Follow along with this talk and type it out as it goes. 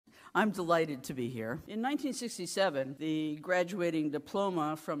I'm delighted to be here. In 1967, the graduating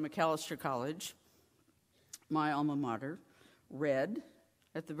diploma from Macalester College, my alma mater, read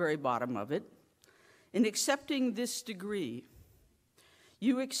at the very bottom of it, "In accepting this degree,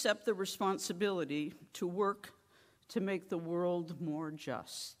 you accept the responsibility to work to make the world more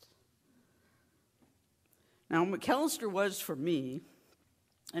just." Now, Macalester was, for me,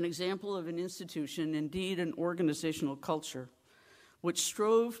 an example of an institution, indeed an organizational culture, which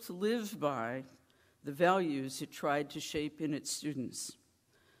strove to live by the values it tried to shape in its students.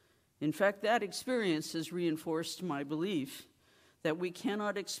 In fact, that experience has reinforced my belief that we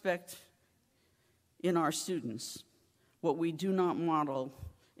cannot expect in our students what we do not model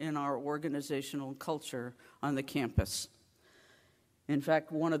in our organizational culture on the campus. In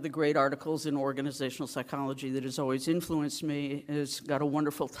fact, one of the great articles in organizational psychology that has always influenced me has got a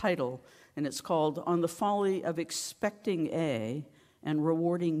wonderful title, and it's called "On the Folly of Expecting A and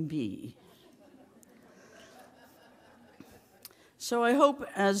Rewarding B." So I hope,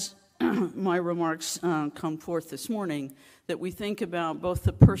 as my remarks come forth this morning, that we think about both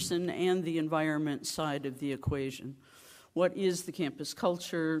the person and the environment side of the equation. What is the campus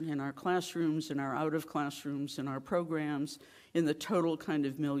culture in our classrooms, in our out of classrooms, in our programs, in the total kind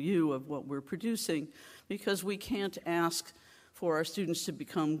of milieu of what we're producing? Because we can't ask for our students to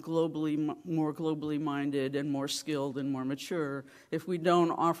become more globally minded and more skilled and more mature if we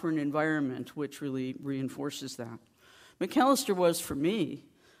don't offer an environment which really reinforces that. Macalester was, for me,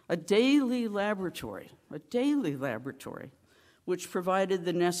 a daily laboratory, which provided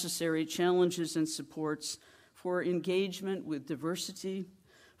the necessary challenges and supports for engagement with diversity,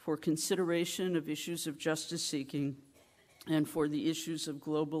 for consideration of issues of justice seeking, and for the issues of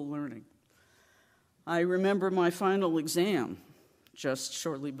global learning. I remember my final exam just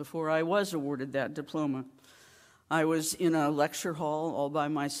shortly before I was awarded that diploma. I was in a lecture hall all by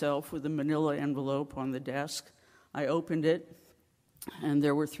myself with a manila envelope on the desk. I opened it, and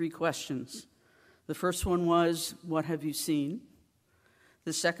there were 3 questions. The first one was, "What have you seen?"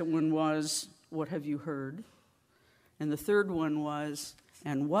 The second one was, "What have you heard?" And the third one was,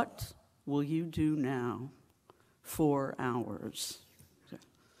 "And what will you do now? 4 hours.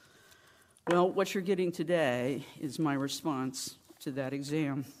 Well, what you're getting today is my response to that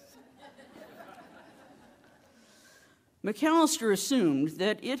exam. Macalester assumed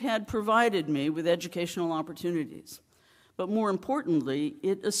that it had provided me with educational opportunities, but more importantly,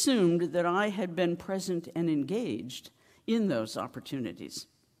 it assumed that I had been present and engaged in those opportunities.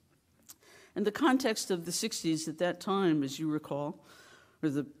 And the context of the 60s at that time, as you recall, were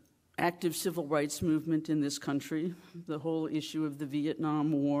the active civil rights movement in this country, the whole issue of the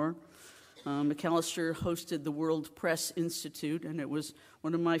Vietnam War. Macalester hosted the World Press Institute, and it was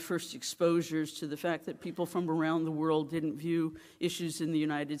one of my first exposures to the fact that people from around the world didn't view issues in the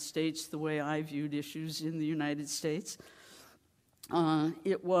United States the way I viewed issues in the United States.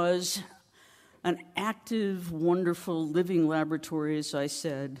 It was an active, wonderful, living laboratory, as I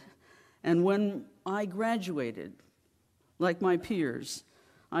said. And when I graduated, like my peers,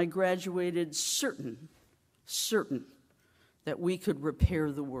 I graduated certain that we could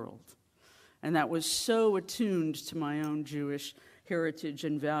repair the world. And that was so attuned to my own Jewish heritage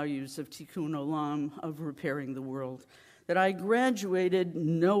and values of tikkun olam, of repairing the world, that I graduated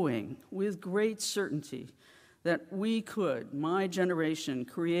knowing with great certainty that we could, my generation,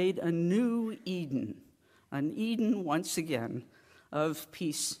 create a new Eden, an Eden, once again, of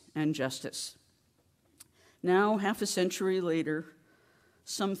peace and justice. Now, half a century later,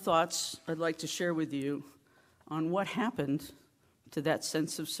 some thoughts I'd like to share with you on what happened to that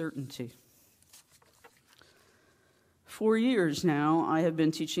sense of certainty. For years now, I have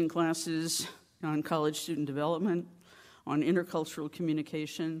been teaching classes on college student development, on intercultural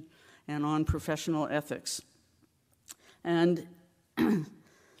communication, and on professional ethics. And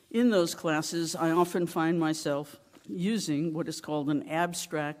in those classes, I often find myself using what is called an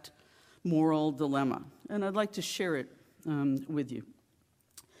abstract moral dilemma, and I'd like to share it with you.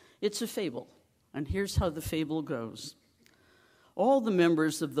 It's a fable, and here's how the fable goes. All the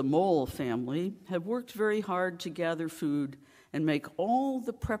members of the mole family have worked very hard to gather food and make all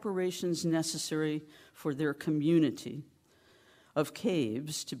the preparations necessary for their community of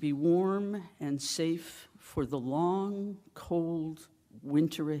caves to be warm and safe for the long, cold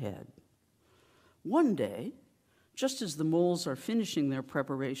winter ahead. One day, just as the moles are finishing their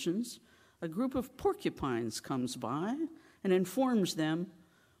preparations, a group of porcupines comes by and informs them,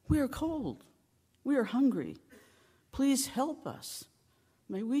 "We are cold, we are hungry. Please help us.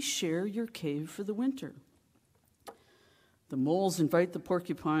 May we share your cave for the winter?" The moles invite the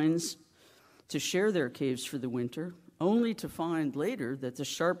porcupines to share their caves for the winter, only to find later that the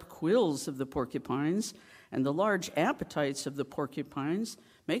sharp quills of the porcupines and the large appetites of the porcupines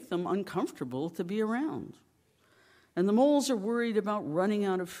make them uncomfortable to be around. And the moles are worried about running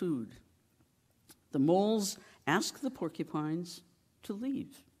out of food. The moles ask the porcupines to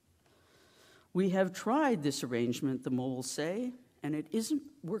leave. We have tried this arrangement, the moles say, and it isn't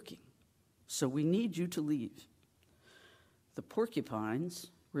working, so we need you to leave. The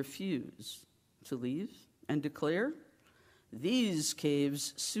porcupines refuse to leave and declare, "These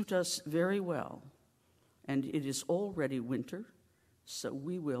caves suit us very well, and it is already winter, so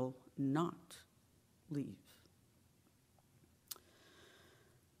we will not leave."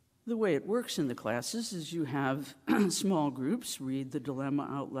 The way it works in the classes is you have small groups read the dilemma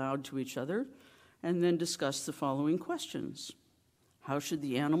out loud to each other and then discuss the following questions. How should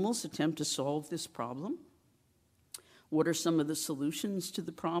the animals attempt to solve this problem? What are some of the solutions to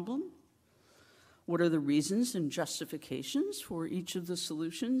the problem? What are the reasons and justifications for each of the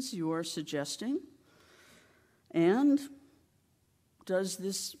solutions you are suggesting? And does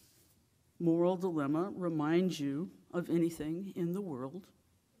this moral dilemma remind you of anything in the world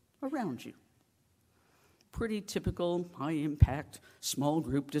around you? Pretty typical high-impact small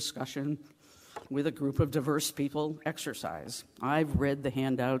group discussion with a group of diverse people exercise. I've read the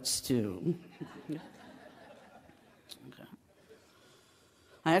handouts too. Okay.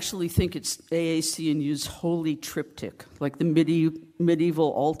 I actually think it's AAC&U's holy triptych, like the medieval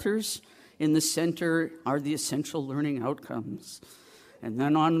altars. In the center are the essential learning outcomes. And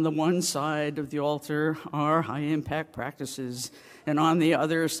then on the one side of the altar are high-impact practices, and on the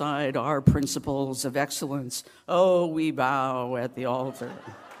other side are principles of excellence. Oh, we bow at the altar.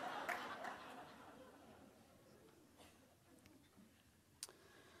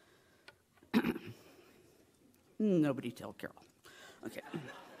 Nobody tell Carol. Okay.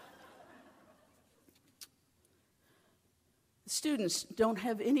 Students don't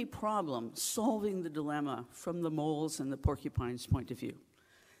have any problem solving the dilemma from the moles and the porcupine's point of view.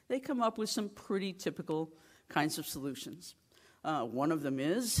 They come up with some pretty typical kinds of solutions. One of them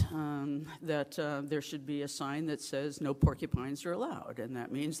is that there should be a sign that says no porcupines are allowed, and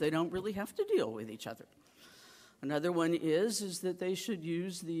that means they don't really have to deal with each other. Another one is that they should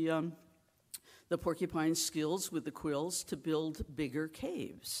use the porcupine's skills with the quills to build bigger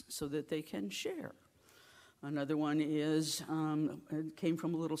caves so that they can share. Another one is, it came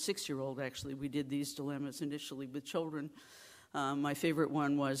from a little 6-year-old, actually. We did these dilemmas initially with children. My favorite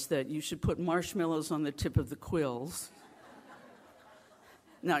one was that you should put marshmallows on the tip of the quills.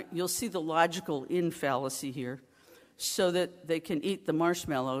 Now, you'll see the logical fallacy here, so that they can eat the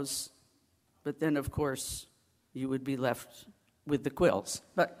marshmallows, but then, of course, you would be left with the quills.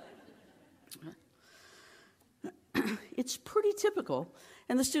 But it's pretty typical.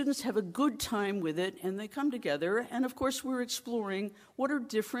 And the students have a good time with it, and they come together, and of course we're exploring what are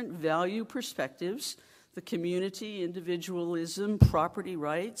different value perspectives, the community, individualism, property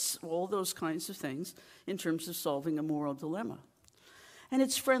rights, all those kinds of things in terms of solving a moral dilemma. And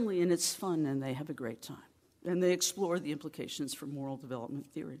it's friendly and it's fun, and they have a great time. And they explore the implications for moral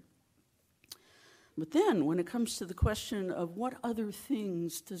development theory. But then, when it comes to the question of what other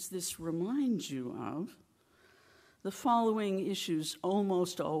things does this remind you of, the following issues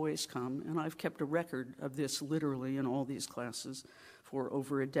almost always come, and I've kept a record of this literally in all these classes for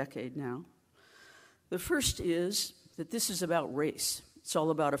over a decade now. The first is that this is about race. It's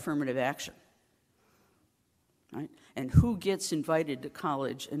all about affirmative action, right? And who gets invited to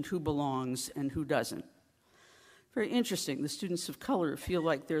college and who belongs and who doesn't. Very interesting. The students of color feel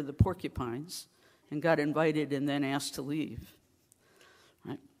like they're the porcupines and got invited and then asked to leave.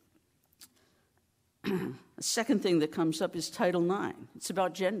 The second thing that comes up is Title IX. It's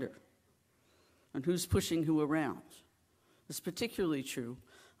about gender and who's pushing who around. It's particularly true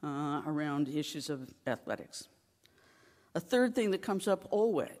around issues of athletics. A third thing that comes up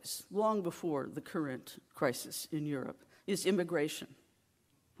always, long before the current crisis in Europe, is immigration.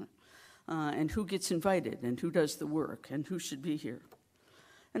 And who gets invited and who does the work and who should be here.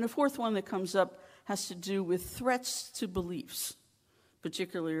 And the fourth one that comes up has to do with threats to beliefs,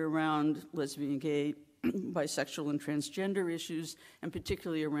 particularly around lesbian, gay, bisexual, and transgender issues, and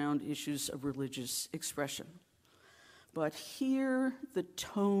particularly around issues of religious expression. But here the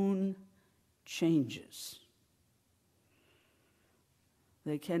tone changes.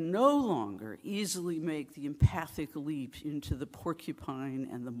 They can no longer easily make the empathic leap into the porcupine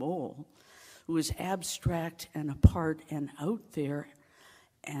and the mole, who is abstract and apart and out there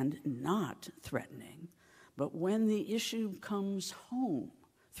and not threatening. But when the issue comes home,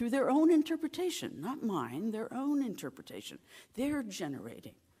 through their own interpretation, not mine, their own interpretation, they're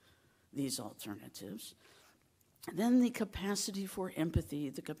generating these alternatives. then the capacity for empathy,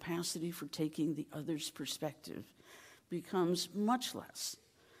 the capacity for taking the other's perspective becomes much less.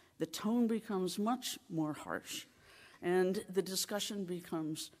 The tone becomes much more harsh, and the discussion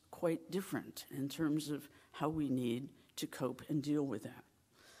becomes quite different in terms of how we need to cope and deal with that.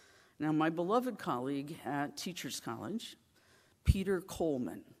 Now, my beloved colleague at Teachers College, Peter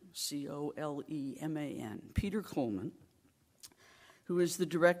Coleman, C-O-L-E-M-A-N, Peter Coleman, who is the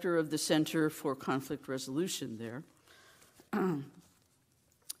director of the Center for Conflict Resolution there,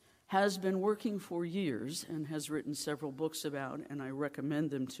 has been working for years and has written several books about, and I recommend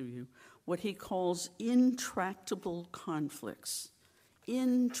them to you, what he calls intractable conflicts.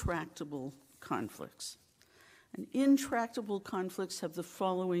 Intractable conflicts. And intractable conflicts have the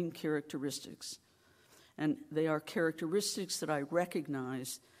following characteristics. And they are characteristics that I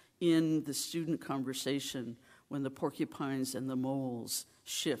recognize in the student conversation when the porcupines and the moles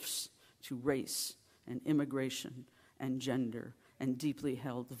shifts to race and immigration and gender and deeply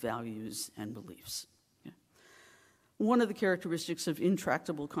held values and beliefs. Okay? One of the characteristics of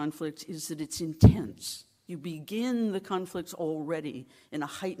intractable conflict is that it's intense. You begin the conflict already in a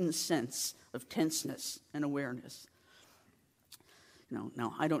heightened sense of tenseness and awareness.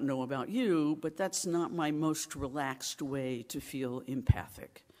 Now, I don't know about you, but that's not my most relaxed way to feel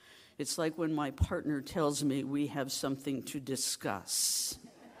empathic. It's like when my partner tells me we have something to discuss.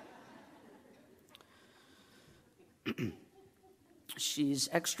 She's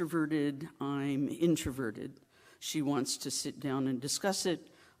extroverted, I'm introverted. She wants to sit down and discuss it.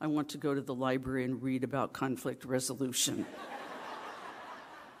 I want to go to the library and read about conflict resolution.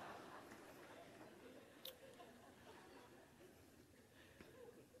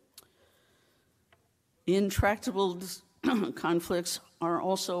 Intractable conflicts are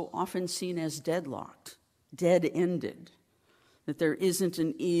also often seen as deadlocked, dead-ended, that there isn't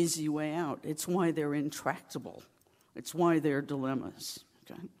an easy way out. It's why they're intractable. It's why they're dilemmas.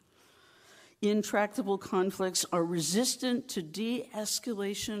 Okay? Intractable conflicts are resistant to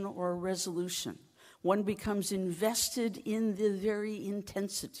de-escalation or resolution. One becomes invested in the very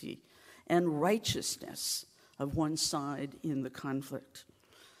intensity and righteousness of one side in the conflict.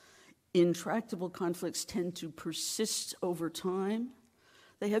 Intractable conflicts tend to persist over time.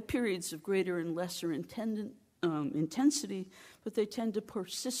 They have periods of greater and lesser intensity, but they tend to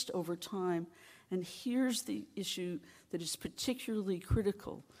persist over time. And here's the issue that is particularly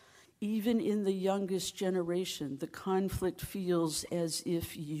critical. Even in the youngest generation, the conflict feels as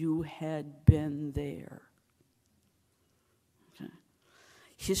if you had been there. Okay.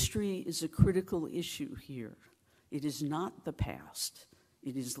 History is a critical issue here. It is not the past.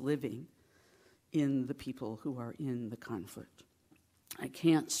 It is living in the people who are in the conflict. I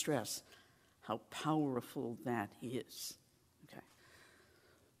can't stress how powerful that is.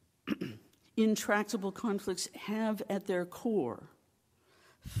 Okay. Intractable conflicts have at their core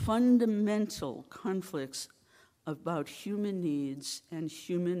fundamental conflicts about human needs and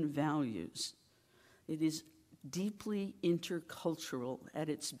human values. It is deeply intercultural at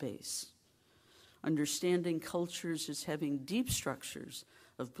its base. Understanding cultures as having deep structures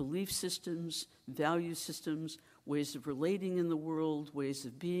of belief systems, value systems, ways of relating in the world, ways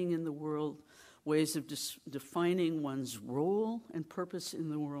of being in the world, ways of defining one's role and purpose in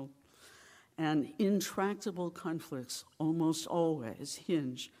the world. And intractable conflicts almost always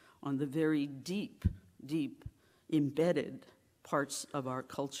hinge on the very deep, deep, embedded parts of our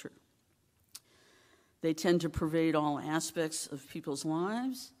culture. They tend to pervade all aspects of people's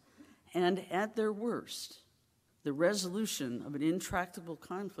lives, and at their worst, the resolution of an intractable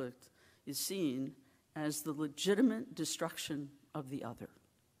conflict is seen as the legitimate destruction of the other.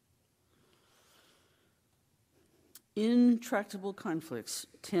 Intractable conflicts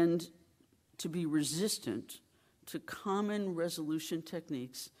tend to be resistant to common resolution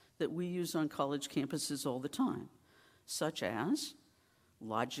techniques that we use on college campuses all the time, such as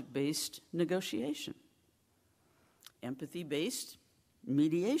logic-based negotiation, empathy-based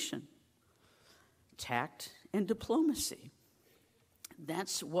mediation, tact and diplomacy.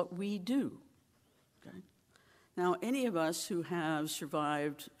 That's what we do. Okay? Now, any of us who have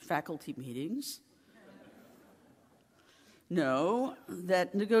survived faculty meetings know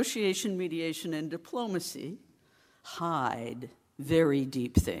that negotiation, mediation, and diplomacy hide very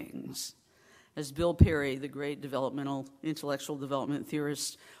deep things. As Bill Perry, the great intellectual development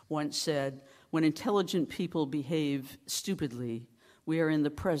theorist, once said, when intelligent people behave stupidly, we are in the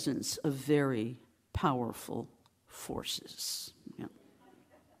presence of very powerful forces. Yeah.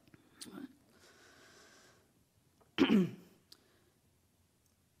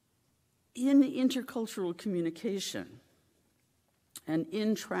 In intercultural communication and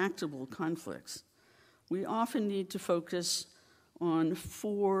intractable conflicts, we often need to focus on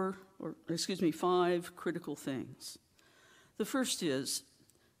 5 critical things. The first is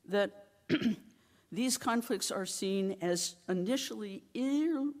that these conflicts are seen as initially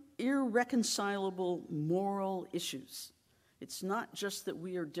irreconcilable moral issues. It's not just that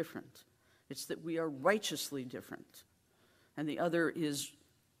we are different, it's that we are righteously different, and the other is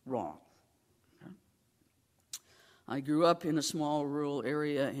wrong. Okay? I grew up in a small rural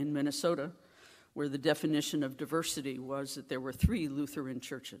area in Minnesota where the definition of diversity was that there were 3 Lutheran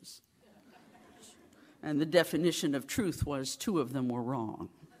churches. And the definition of truth was 2 of them were wrong.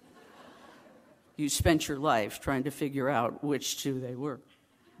 You spent your life trying to figure out which 2 they were.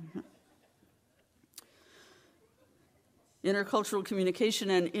 Intercultural communication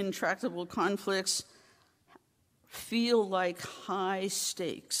and intractable conflicts feel like high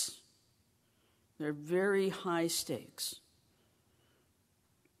stakes. They're very high stakes.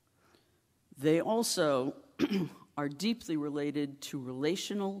 They also are deeply related to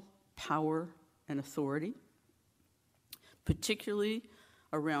relational power and authority, particularly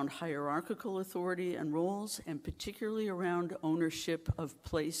around hierarchical authority and roles, and particularly around ownership of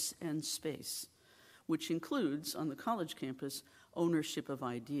place and space, which includes, on the college campus, ownership of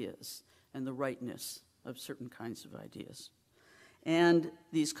ideas and the rightness of certain kinds of ideas. And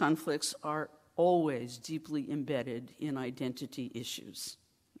these conflicts are always deeply embedded in identity issues,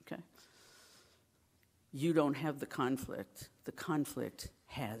 okay? You don't have the conflict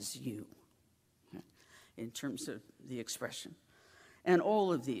has you, okay, in terms of the expression. And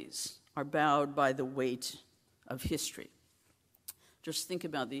all of these are bowed by the weight of history. Just think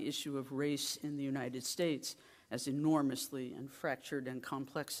about the issue of race in the United States, as enormously and fractured and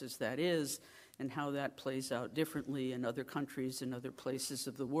complex as that is, and how that plays out differently in other countries and other places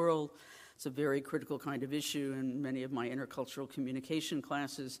of the world. It's a very critical kind of issue in many of my intercultural communication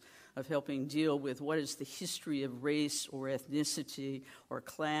classes, of helping deal with what is the history of race or ethnicity or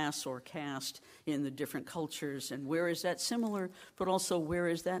class or caste in the different cultures, and where is that similar, but also where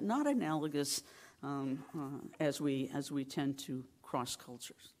is that not analogous as we tend to cross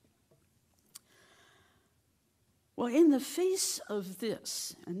cultures. Well, in the face of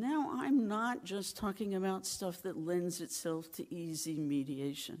this, and now I'm not just talking about stuff that lends itself to easy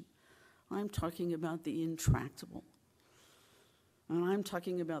mediation. I'm talking about the intractable. And I'm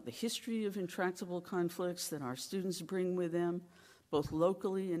talking about the history of intractable conflicts that our students bring with them, both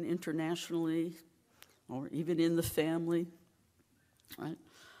locally and internationally, or even in the family. Right?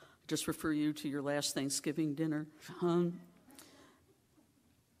 Just refer you to your last Thanksgiving dinner.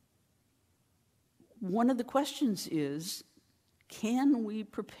 One of the questions is, can we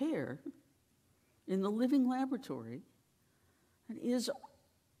prepare in the living laboratory, and is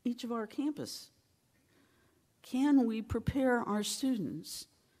each of our campus, can we prepare our students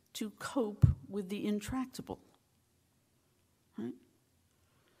to cope with the intractable? Right?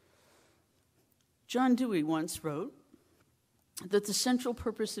 John Dewey once wrote that the central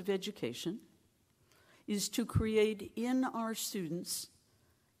purpose of education is to create in our students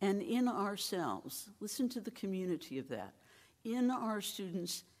and in ourselves, listen to the community of that, in our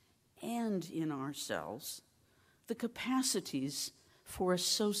students and in ourselves, the capacities for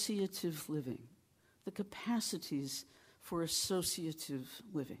associative living, the capacities for associative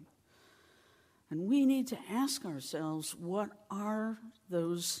living. And we need to ask ourselves, what are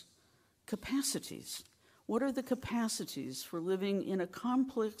those capacities? What are the capacities for living in a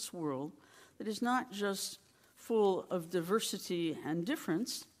complex world that is not just full of diversity and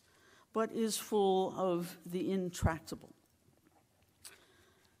difference, but is full of the intractable?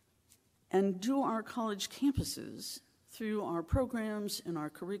 And do our college campuses, through our programs and our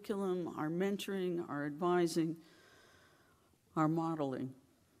curriculum, our mentoring, our advising, our modeling,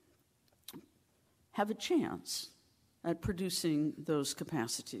 have a chance at producing those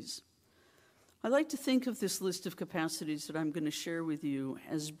capacities? I like to think of this list of capacities that I'm going to share with you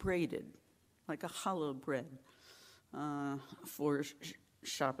as braided, like a challah bread for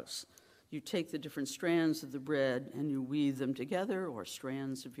Shabbos. You take the different strands of the bread and you weave them together, or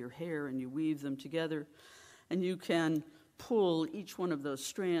strands of your hair and you weave them together, and you can pull each one of those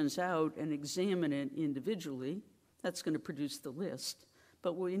strands out and examine it individually. That's going to produce the list.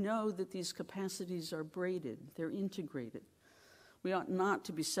 But we know that these capacities are braided, they're integrated. We ought not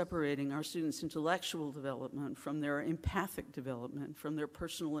to be separating our students' intellectual development from their empathic development, from their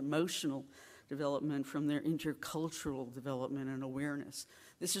personal emotional development, from their intercultural development and awareness.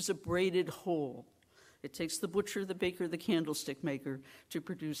 This is a braided whole. It takes the butcher, the baker, the candlestick maker to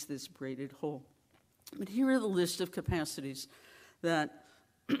produce this braided whole. But here are the list of capacities that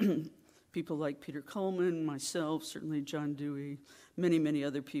people like Peter Coleman, myself, certainly John Dewey, many, many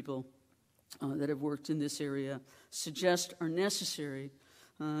other people that have worked in this area suggest are necessary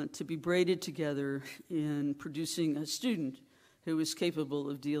to be braided together in producing a student who is capable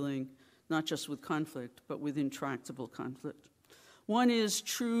of dealing not just with conflict, but with intractable conflict. One is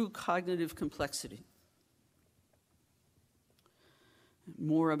true cognitive complexity.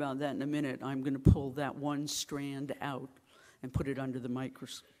 More about that in a minute. I'm going to pull that one strand out and put it under the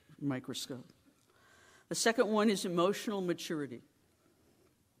microscope. The second one is emotional maturity.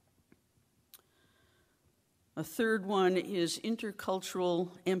 A third one is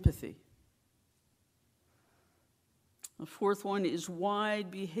intercultural empathy. The fourth one is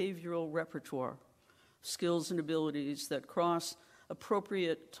wide behavioral repertoire, skills and abilities that cross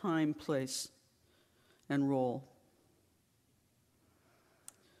appropriate time, place, and role.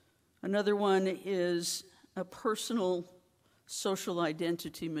 Another one is a personal social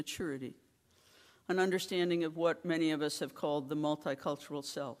identity maturity, an understanding of what many of us have called the multicultural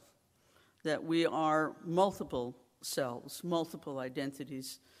self, that we are multiple selves, multiple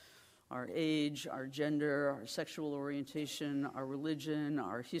identities, our age, our gender, our sexual orientation, our religion,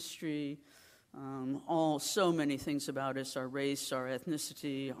 our history, so many things about us, our race, our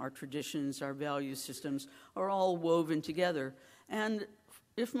ethnicity, our traditions, our value systems, are all woven together. And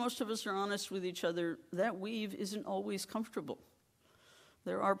if most of us are honest with each other, that weave isn't always comfortable.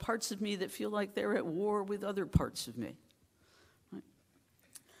 There are parts of me that feel like they're at war with other parts of me. Right?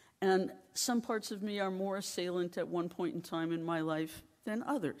 And some parts of me are more assailant at one point in time in my life than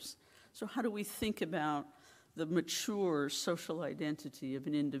others. So how do we think about the mature social identity of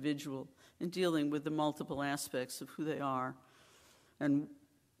an individual in dealing with the multiple aspects of who they are and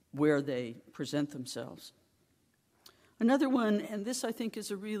where they present themselves? Another one, and this I think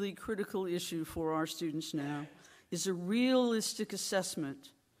is a really critical issue for our students now, is a realistic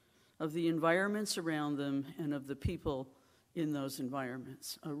assessment of the environments around them and of the people in those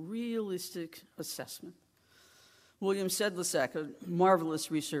environments. A realistic assessment. William Sedlicek, a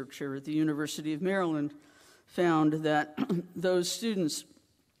marvelous researcher at the University of Maryland, found that those students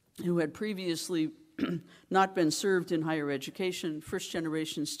who had previously not been served in higher education,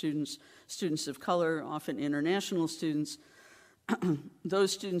 first-generation students, students of color, often international students,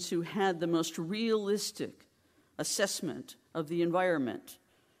 those students who had the most realistic assessment of the environment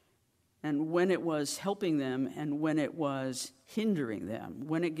and when it was helping them and when it was hindering them,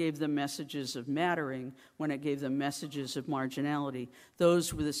 when it gave them messages of mattering, when it gave them messages of marginality,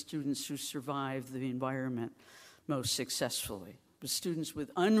 those were the students who survived the environment most successfully. The students with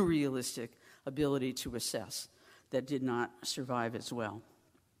unrealistic ability to assess that did not survive as well.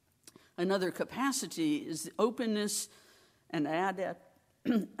 Another capacity is the openness and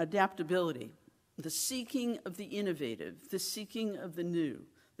adaptability, the seeking of the innovative, the seeking of the new,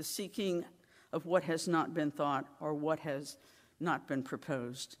 the seeking of what has not been thought or what has not been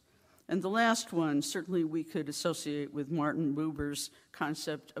proposed. And the last one, certainly we could associate with Martin Buber's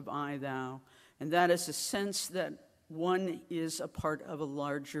concept of I, thou, and that is a sense that one is a part of a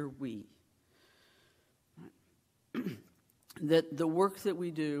larger we. That the work that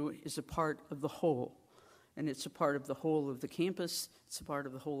we do is a part of the whole, and it's a part of the whole of the campus, it's a part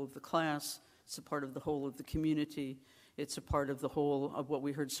of the whole of the class, it's a part of the whole of the community, it's a part of the whole of what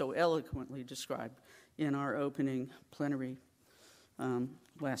we heard so eloquently described in our opening plenary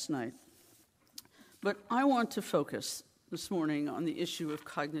last night. But I want to focus this morning on the issue of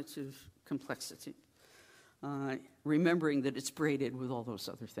cognitive complexity, remembering that it's braided with all those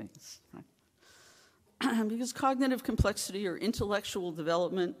other things. Right? Because cognitive complexity or intellectual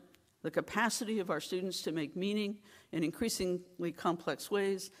development, the capacity of our students to make meaning in increasingly complex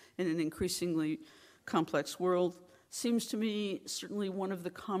ways in an increasingly complex world, seems to me certainly one of the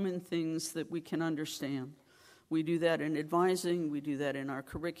common things that we can understand. We do that in advising, we do that in our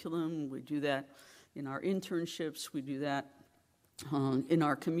curriculum, we do that in our internships, we do that in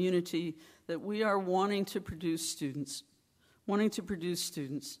our community, that we are wanting to produce students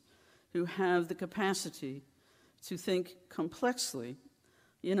who have the capacity to think complexly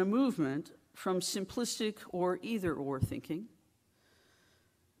in a movement from simplistic or either-or thinking,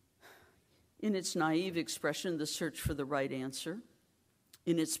 in its naive expression, the search for the right answer,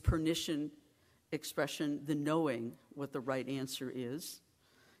 in its pernicious expression, the knowing what the right answer is,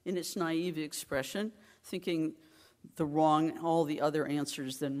 in its naive expression, thinking all the other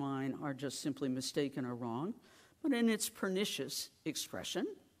answers than mine are just simply mistaken or wrong, but in its pernicious expression,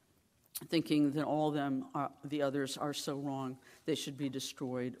 thinking that the others are so wrong they should be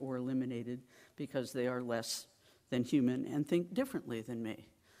destroyed or eliminated because they are less than human and think differently than me.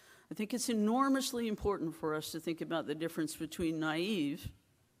 I think it's enormously important for us to think about the difference between naive,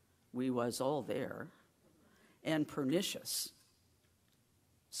 we was all there, and pernicious,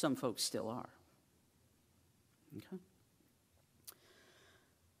 Some folks still are. Okay?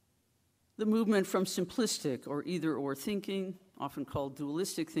 The movement from simplistic or either-or thinking, often called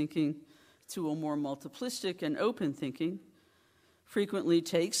dualistic thinking, to a more multiplistic and open thinking, frequently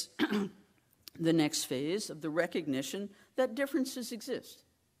takes the next phase of the recognition that differences exist.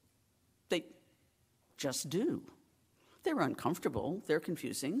 They just do. They're uncomfortable, they're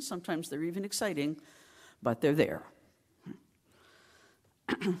confusing, sometimes they're even exciting, but they're there.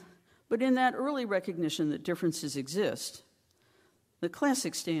 But in that early recognition that differences exist, the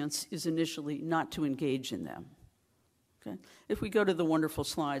classic stance is initially not to engage in them. Okay? If we go to the wonderful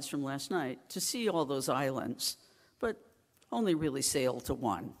slides from last night, to see all those islands, but only really sail to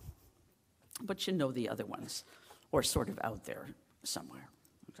one. But you know the other ones, or sort of out there somewhere.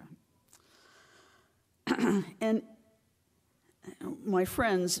 Okay? And my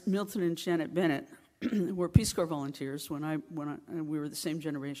friends, Milton and Janet Bennett, were Peace Corps volunteers when we were the same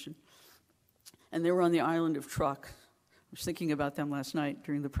generation. And they were on the island of Truk. I was thinking about them last night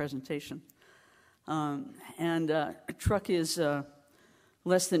during the presentation. Truk is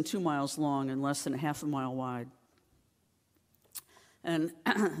less than 2 miles long and less than a half a mile wide. And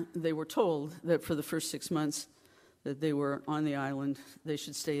they were told that for the first 6 months that they were on the island, they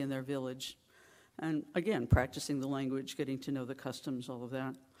should stay in their village. And again, practicing the language, getting to know the customs, all of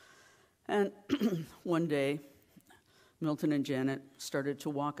that. And one day, Milton and Janet started to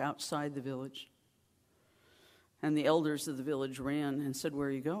walk outside the village. And the elders of the village ran and said, "Where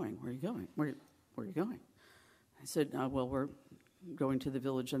are you going? Where are you going? Where are you going?" I said, "Well, we're going to the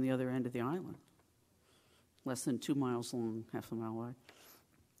village on the other end of the island. Less than 2 miles long, half a mile wide."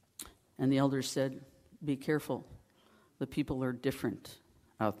 And the elders said, "Be careful. The people are different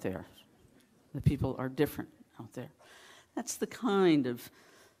out there. The people are different out there." That's the kind of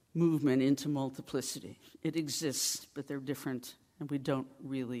movement into multiplicity. It exists, but they're different, and we don't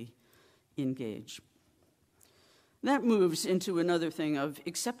really engage. That moves into another thing of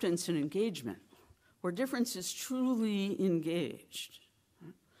acceptance and engagement, where difference is truly engaged,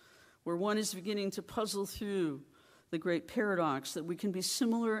 where one is beginning to puzzle through the great paradox that we can be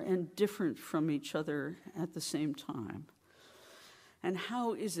similar and different from each other at the same time. And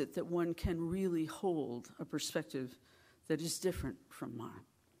how is it that one can really hold a perspective that is different from mine?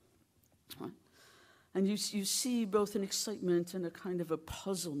 Right? And you see both an excitement and a kind of a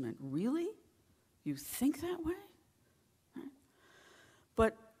puzzlement. Really? You think that way? Right?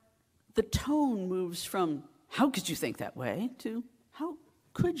 But the tone moves from, "How could you think that way?" to, "How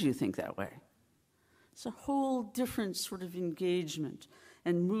could you think that way?" It's a whole different sort of engagement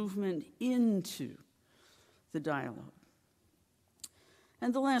and movement into the dialogue.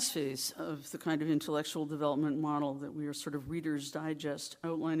 And the last phase of the kind of intellectual development model that we are sort of Reader's Digest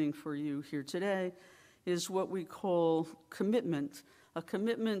outlining for you here today is what we call commitment, a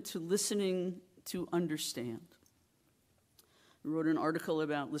commitment to listening to understand. I wrote an article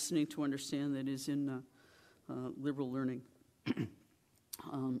about listening to understand that is in Liberal Learning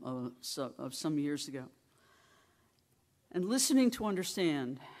of some years ago. And listening to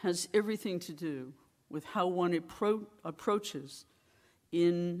understand has everything to do with how one approaches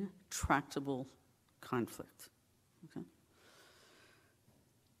intractable conflict. Okay?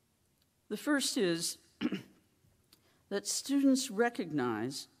 The first is that students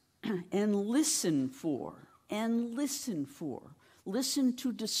recognize and listen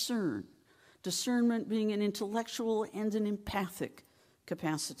to discern, discernment being an intellectual and an empathic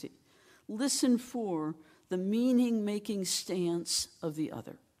capacity. Listen for the meaning-making stance of the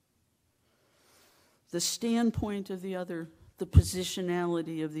other, the standpoint of the other, the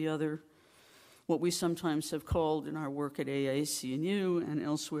positionality of the other, what we sometimes have called in our work at AAC&U and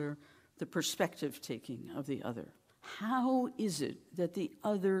elsewhere, the perspective-taking of the other. How is it that the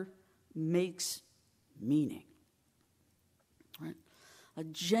other makes meaning? Right? A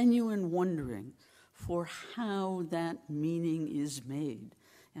genuine wondering for how that meaning is made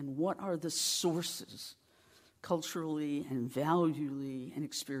and what are the sources, culturally and valually and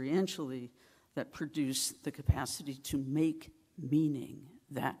experientially, that produce the capacity to make meaning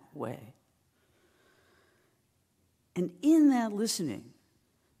that way. And in that listening,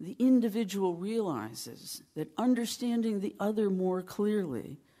 the individual realizes that understanding the other more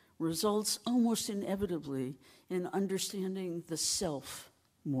clearly results almost inevitably in understanding the self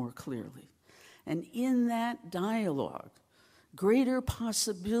more clearly. And in that dialogue, greater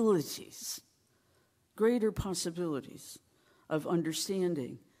possibilities of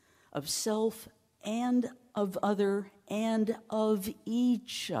understanding of self and of other and of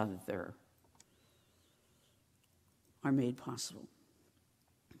each other are made possible.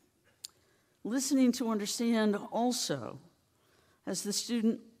 Listening to understand also as the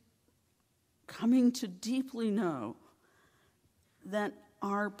student coming to deeply know that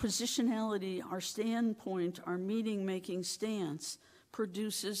our positionality, our standpoint, our meaning-making stance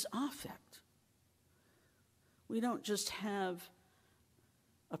produces affect. We don't just have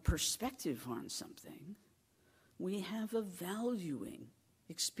a perspective on something. We have a valuing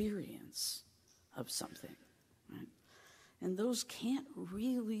experience of something, right? And those can't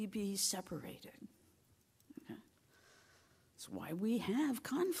really be separated. Okay? That's why we have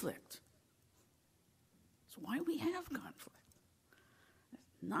conflict. That's why we have conflict.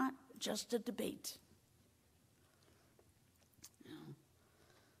 Not just a debate.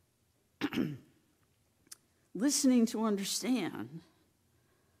 Listening to understand,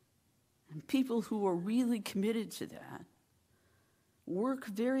 and people who are really committed to that work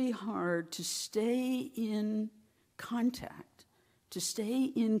very hard to stay in contact, to stay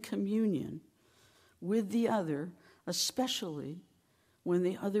in communion with the other, especially when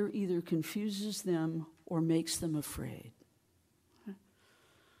the other either confuses them or makes them afraid.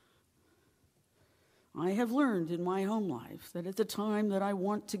 I have learned in my home life that at the time that I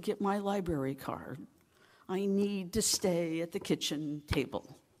want to get my library card, I need to stay at the kitchen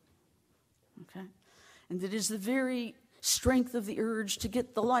table. Okay? And it is the very strength of the urge to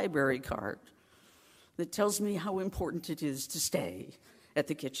get the library card that tells me how important it is to stay at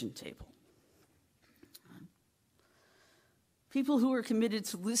the kitchen table. People who are committed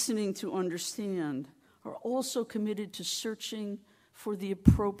to listening to understand are also committed to searching for the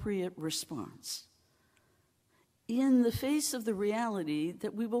appropriate response in the face of the reality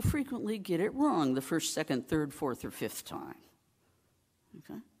that we will frequently get it wrong the first, second, third, fourth, or fifth time.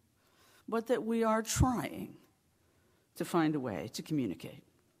 Okay? But that we are trying to find a way to communicate.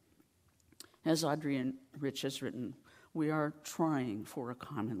 As Audrey Rich has written, we are trying for a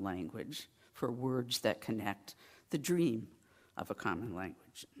common language, for words that connect, the dream of a common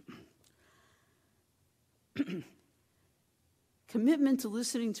language. Commitment to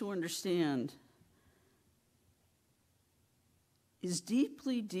listening to understand is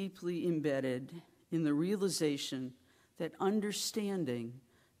deeply, deeply embedded in the realization that understanding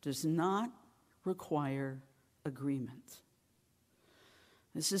does not require agreement.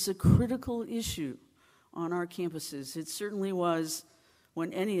 This is a critical issue on our campuses. It certainly was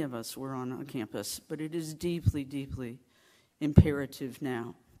when any of us were on a campus, but it is deeply, deeply imperative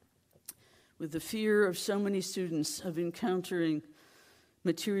now. With the fear of so many students of encountering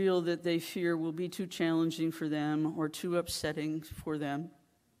material that they fear will be too challenging for them or too upsetting for them,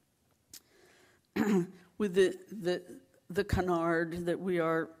 with the canard that we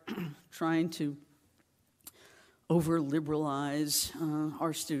are trying to over-liberalize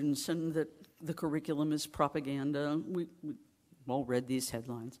our students and that the curriculum is propaganda. We've all read these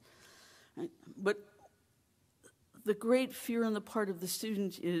headlines. Right? But the great fear on the part of the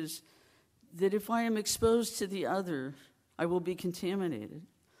student is that if I am exposed to the other, I will be contaminated.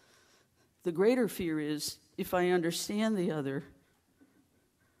 The greater fear is if I understand the other,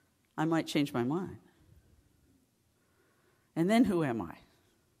 I might change my mind. And then who am I?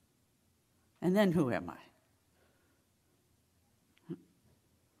 And then who am I?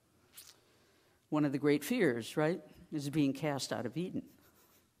 One of the great fears, right, is being cast out of Eden.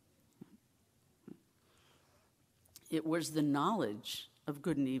 It was the knowledge of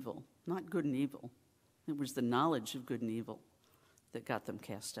good and evil, not good and evil. It was the knowledge of good and evil that got them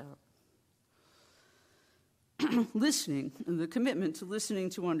cast out. Listening, the commitment to listening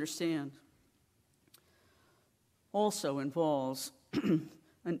to understand, also involves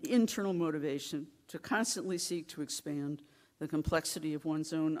an internal motivation to constantly seek to expand the complexity of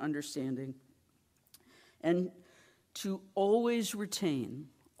one's own understanding and to always retain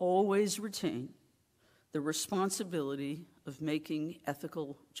the responsibility of making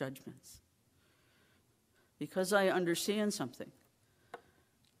ethical judgments. Because I understand something,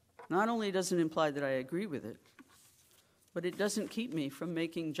 not only doesn't imply that I agree with it, but it doesn't keep me from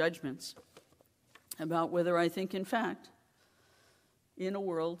making judgments about whether I think, in fact, in a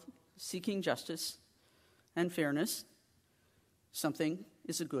world seeking justice and fairness, something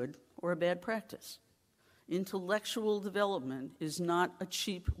is a good or a bad practice. Intellectual development is not a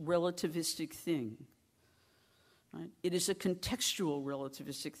cheap relativistic thing. Right? It is a contextual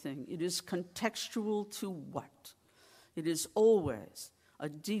relativistic thing. It is contextual to what? It is always a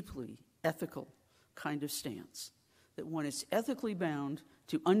deeply ethical kind of stance, that one is ethically bound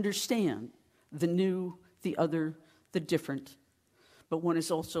to understand the new, the other, the different, but one is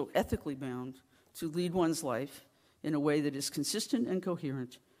also ethically bound to lead one's life in a way that is consistent and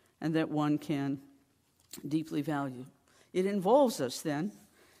coherent and that one can deeply value. It involves us then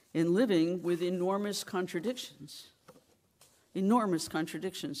in living with enormous contradictions enormous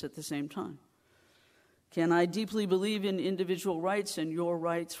contradictions at the same time. Can I deeply believe in individual rights and your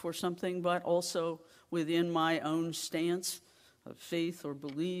rights for something, but also within my own stance of faith or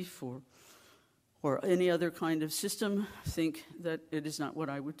belief or any other kind of system, think that it is not what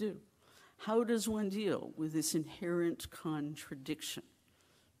I would do? How does one deal with this inherent contradiction,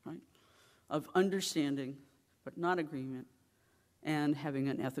 right, of understanding but not agreement and having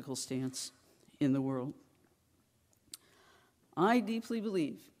an ethical stance in the world? I deeply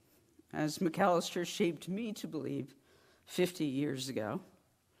believe, as McAllister shaped me to believe 50 years ago,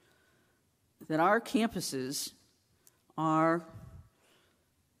 that our campuses are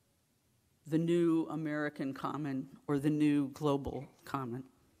the new American common or the new global common.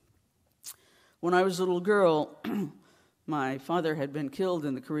 When I was a little girl, my father had been killed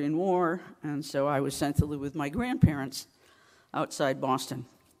in the Korean War, and so I was sent to live with my grandparents outside Boston.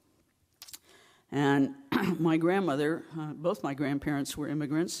 And my grandmother, both my grandparents were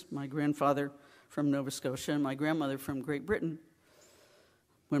immigrants, my grandfather from Nova Scotia and my grandmother from Great Britain.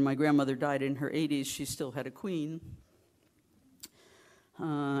 When my grandmother died in her 80s, she still had a queen,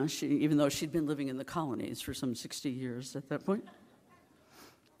 even though she'd been living in the colonies for some 60 years at that point.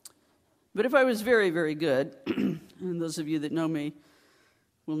 But if I was very, very good, and those of you that know me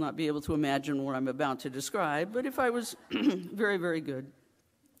will not be able to imagine what I'm about to describe, but if I was very, very good,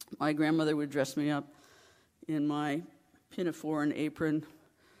 my grandmother would dress me up in my pinafore and apron,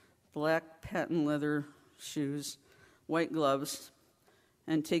 black patent leather shoes, white gloves,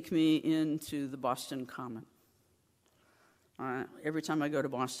 and take me into the Boston Common. Every time I go to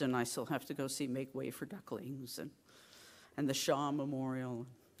Boston, I still have to go see Make Way for Ducklings and the Shaw Memorial,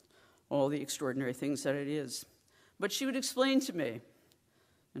 all the extraordinary things that it is. But she would explain to me,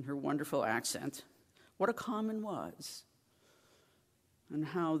 in her wonderful accent, what a common was, and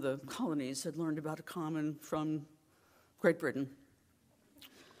how the colonies had learned about a common from Great Britain,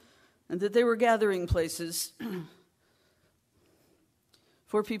 and that they were gathering places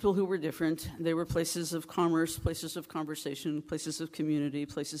for people who were different. They were places of commerce, places of conversation, places of community,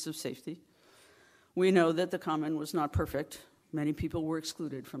 places of safety. We know that the common was not perfect. Many people were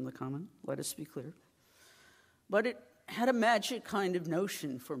excluded from the common, let us be clear. But it had a magic kind of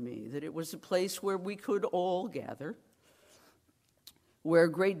notion for me, that it was a place where we could all gather, where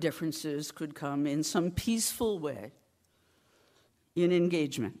great differences could come in some peaceful way, in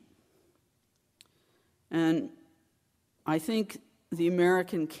engagement. And I think the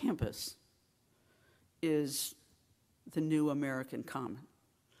American campus is the new American common.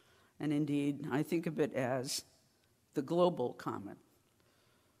 And indeed, I think of it as the global common.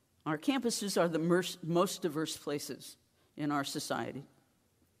 Our campuses are the most diverse places in our society.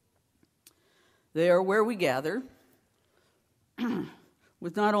 They are where we gather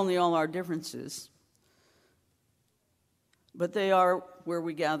with not only all our differences, but they are where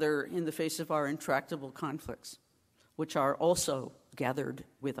we gather in the face of our intractable conflicts, which are also gathered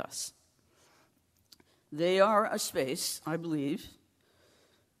with us. They are a space, I believe,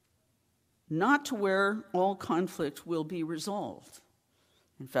 not where all conflict will be resolved.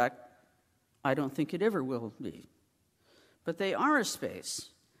 In fact, I don't think it ever will be. But they are a space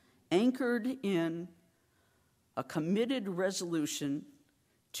anchored in a committed resolution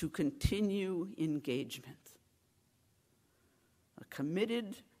to continue engagement. A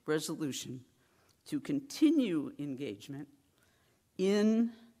committed resolution to continue engagement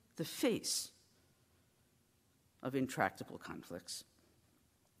in the face of intractable conflicts.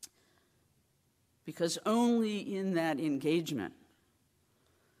 Because only in that engagement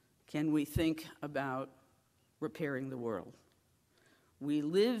can we think about repairing the world. We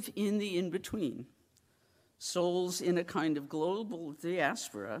live in the in-between, souls in a kind of global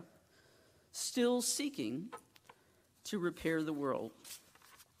diaspora, still seeking to repair the world,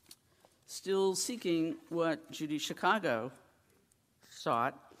 still seeking what Judy Chicago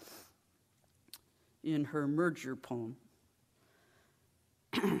sought in her merger poem.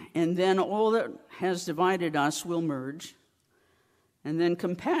 And then all that has divided us will merge, and then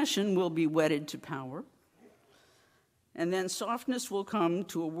compassion will be wedded to power, and then softness will come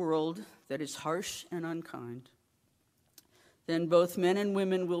to a world that is harsh and unkind. Then both men and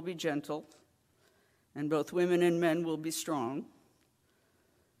women will be gentle, and both women and men will be strong,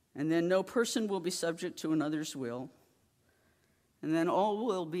 and then no person will be subject to another's will, and then all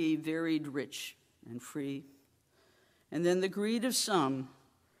will be varied, rich, and free, and then the greed of some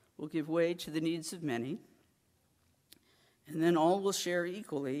will give way to the needs of many, and then all will share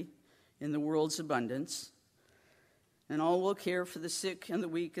equally in the world's abundance, and all will care for the sick and the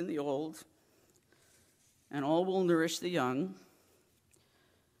weak and the old, and all will nourish the young,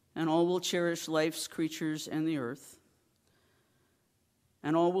 and all will cherish life's creatures and the earth,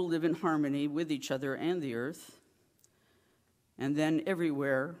 and all will live in harmony with each other and the earth, and then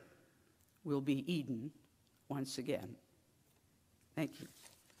everywhere will be Eden once again. Thank you.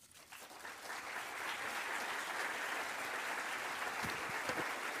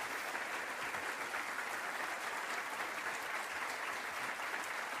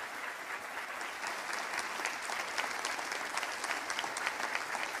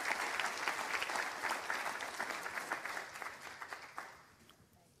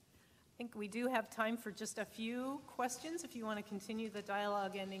 I think we do have time for just a few questions. If you want to continue the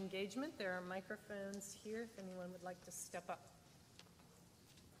dialogue and engagement, there are microphones here if anyone would like to step up.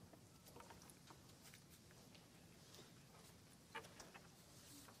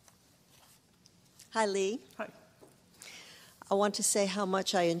 Hi, Lee. Hi. I want to say how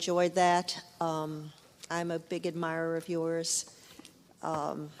much I enjoyed that. I'm a big admirer of yours.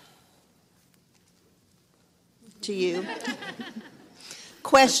 To you.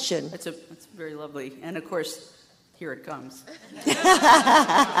 Question. That's very lovely. And of course, here it comes.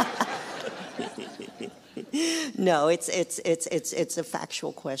 No, it's a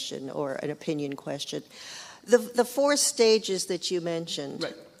factual question or an opinion question. The 4 stages that you mentioned.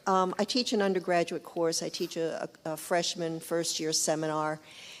 Right. I teach an undergraduate course. I teach a freshman first-year seminar.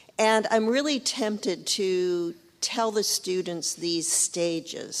 And I'm really tempted to tell the students these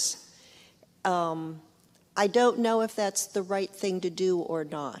stages. I don't know if that's the right thing to do or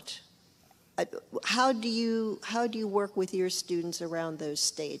not. How do you work with your students around those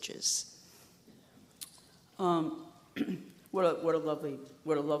stages? What a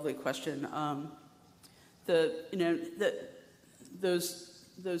lovely question.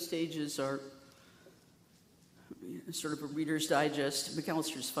 Those stages are sort of a Reader's Digest.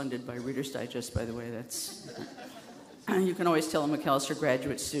 McAllister's funded by Reader's Digest, by the way. That's you can always tell a McAllister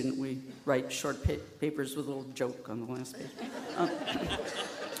graduate student we write short papers with a little joke on the last page.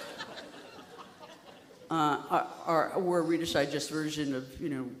 We're a Reader's Digest version of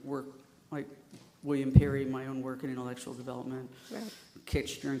work like William Perry, my own work in intellectual development, right.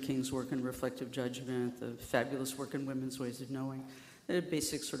 Kitchener and King's work in reflective judgment, the fabulous work in women's ways of knowing, the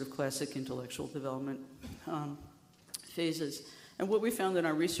basic sort of classic intellectual development phases. And what we found in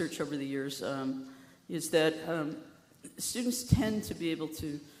our research over the years is that students tend to be able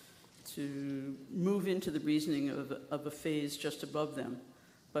to move into the reasoning of a phase just above them,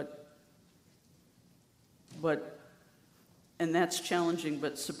 and that's challenging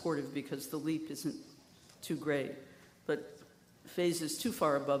but supportive because the leap isn't too great. But phases too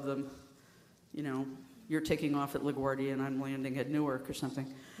far above them, you're taking off at LaGuardia and I'm landing at Newark or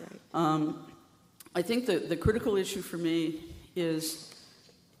something. Right. I think the critical issue for me is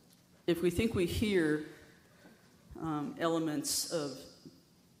if we think we hear elements of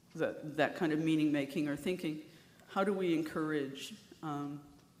that kind of meaning making or thinking, how do we encourage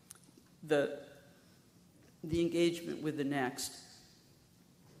the engagement with the next?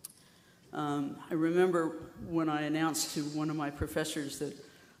 I remember when I announced to one of my professors that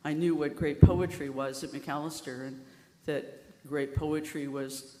I knew what great poetry was at McAllister, and that great poetry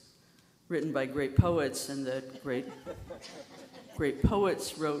was written by great poets, and that great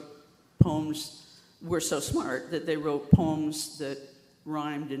poets wrote poems, were so smart that they wrote poems that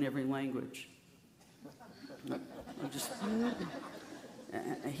rhymed in every language.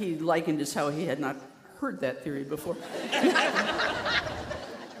 He likened as how he had not heard that theory before.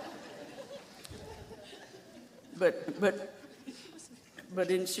 But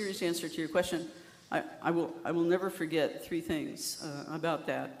in serious answer to your question, I will never forget 3 things about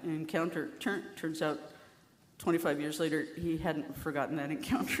that encounter. Turns out 25 years later, he hadn't forgotten that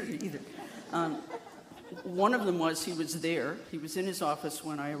encounter either. One of them was he was there. He was in his office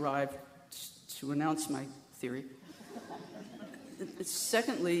when I arrived to announce my theory.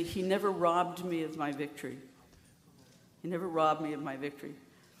 Secondly, he never robbed me of my victory. He never robbed me of my victory.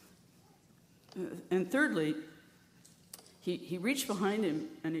 And thirdly, he reached behind him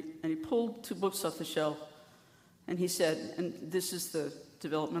and he pulled 2 books off the shelf, and he said, and this is the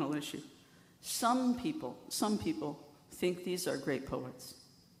developmental issue, some people think these are great poets.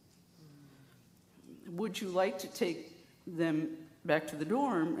 Would you like to take them back to the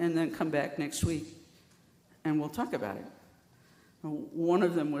dorm and then come back next week and we'll talk about it? One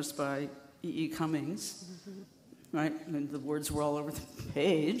of them was by E.E. Cummings, right? And the words were all over the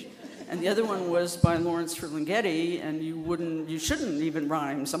page. And the other one was by Lawrence Ferlinghetti, and you shouldn't even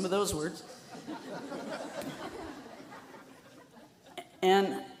rhyme some of those words.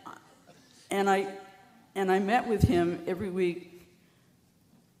 And I met with him every week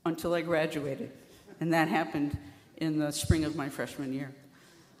until I graduated. And that happened in the spring of my freshman year.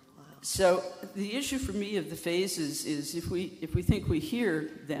 So the issue for me of the phases is if we think we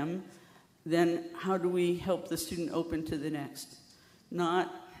hear them, then how do we help the student open to the next? Not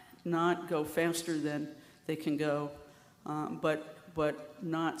go faster than they can go, but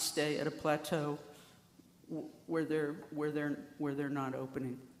not stay at a plateau where they're not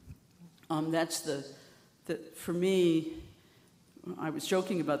opening. That's the for me. I was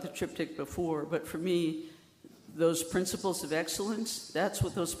joking about the triptych before, but for me, those principles of excellence, that's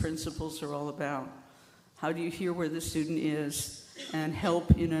what those principles are all about. How do you hear where the student is and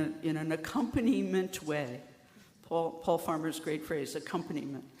help in an accompaniment way? Paul Farmer's great phrase,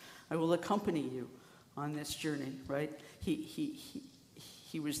 accompaniment. I will accompany you on this journey, right?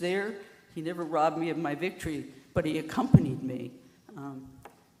 He was there. He never robbed me of my victory, but he accompanied me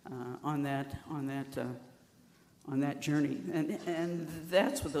on that journey, and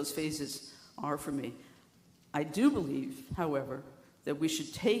that's what those phases are for me. I do believe, however, that we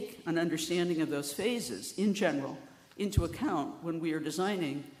should take an understanding of those phases in general into account when we are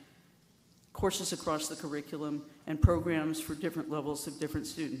designing courses across the curriculum and programs for different levels of different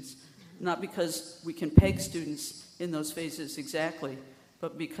students. Not because we can peg students in those phases exactly,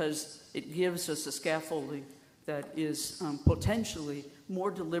 but because it gives us a scaffolding that is potentially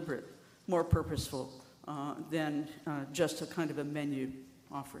more deliberate, more purposeful than just a kind of a menu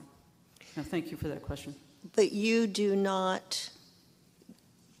offering. Now, thank you for that question. But you do not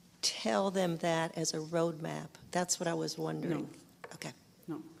tell them that as a roadmap. That's what I was wondering. No. Okay.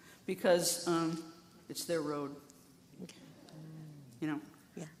 No, because it's their road. Okay. You know,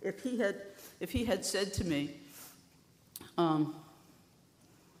 Yeah. If he had said to me, no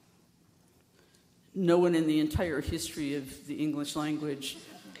one in the entire history of the English language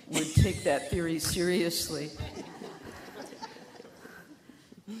would take that theory seriously,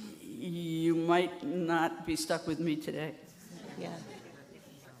 you might not be stuck with me today. Yeah.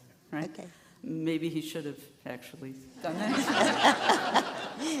 Right? Okay. Maybe he should have actually done that.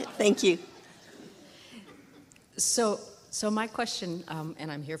 Thank you. So my question,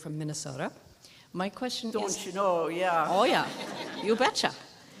 and I'm here from Minnesota. My question is... Don't you know, yeah. Oh, yeah. You betcha.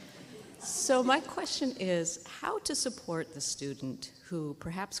 So my question is how to support the student who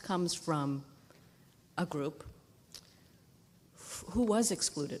perhaps comes from a group who was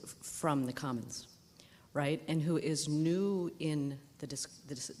excluded from the Commons, right, and who is new in the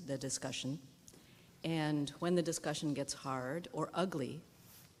discussion, and when the discussion gets hard or ugly,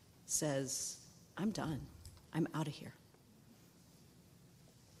 says, I'm done. I'm out of here.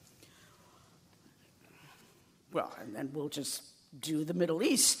 Well, and then we'll just do the Middle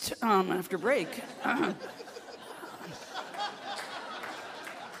East after break.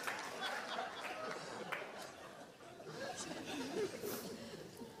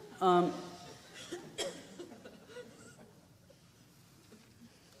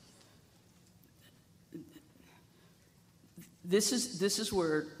 This is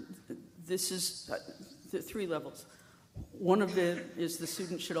where the three levels. One of them is the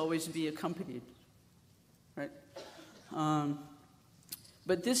student should always be accompanied, right?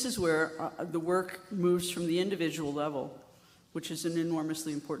 But this is where the work moves from the individual level, which is an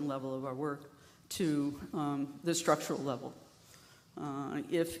enormously important level of our work, to the structural level.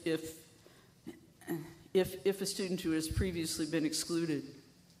 If a student who has previously been excluded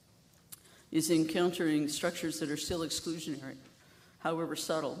is encountering structures that are still exclusionary, however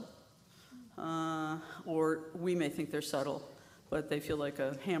subtle, or we may think they're subtle, but they feel like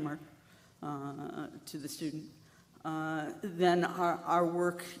a hammer to the student, then our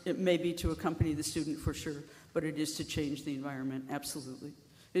work, it may be to accompany the student for sure, but it is to change the environment, absolutely.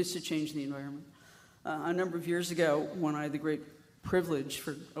 It is to change the environment. A number of years ago, when I had the great privilege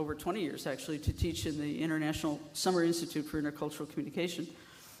for over 20 years, actually, to teach in the International Summer Institute for Intercultural Communication,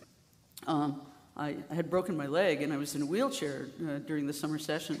 I had broken my leg, and I was in a wheelchair during the summer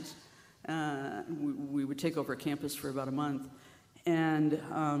sessions. We would take over campus for about a month, and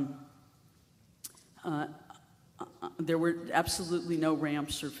there were absolutely no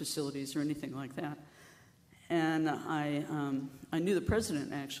ramps or facilities or anything like that. And I knew the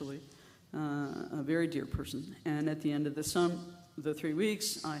president, actually, a very dear person. And at the end of the 3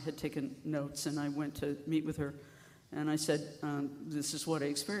 weeks, I had taken notes, and I went to meet with her. And I said, this is what I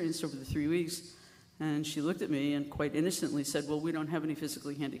experienced over the 3 weeks. And she looked at me and quite innocently said, well, we don't have any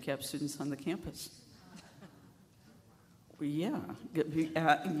physically handicapped students on the campus. Well, yeah.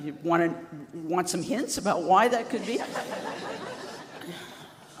 You want some hints about why that could be?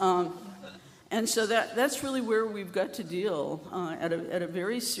 And so that's really where we've got to deal at a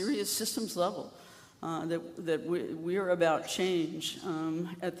very serious systems level. That we are about change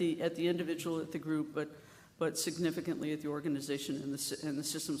at the individual, at the group, but but significantly at the organization and the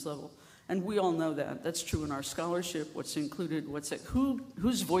systems level. And we all know that. That's true in our scholarship, what's included,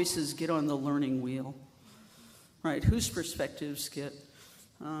 whose voices get on the learning wheel, right? Whose perspectives get.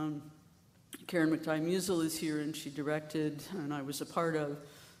 Karen McTighe-Musil is here, and she directed, and I was a part of,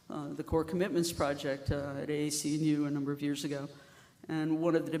 the Core Commitments Project at AAC&U a number of years ago. And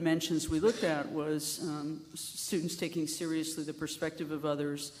one of the dimensions we looked at was students taking seriously the perspective of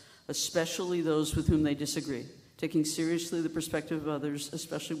others, especially those with whom they disagree. Taking seriously the perspective of others,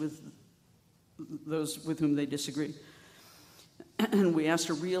 especially with those with whom they disagree. And we asked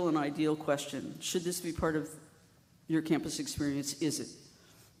a real and ideal question. Should this be part of your campus experience? Is it?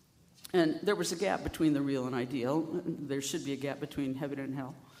 And there was a gap between the real and ideal. There should be a gap between heaven and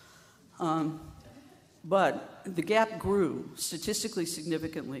hell. But the gap grew statistically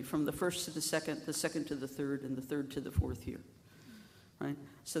significantly from the first to the second to the third, and the third to the fourth year. Right?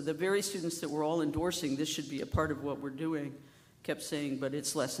 So the very students that were all endorsing this should be a part of what we're doing kept saying, but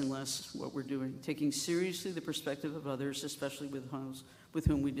it's less and less what we're doing, taking seriously the perspective of others, especially with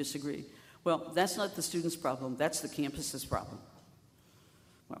whom we disagree. Well, that's not the student's problem, that's the campus's problem.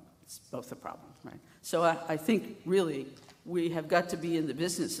 Well, it's both a problem, right? So I think, really, we have got to be in the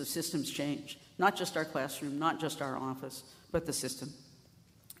business of systems change, not just our classroom, not just our office, but the system.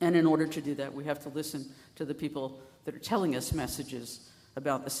 And in order to do that, we have to listen to the people that are telling us messages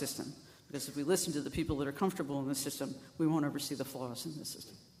about the system. Because if we listen to the people that are comfortable in the system, we won't ever see the flaws in the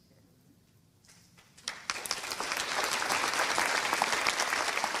system.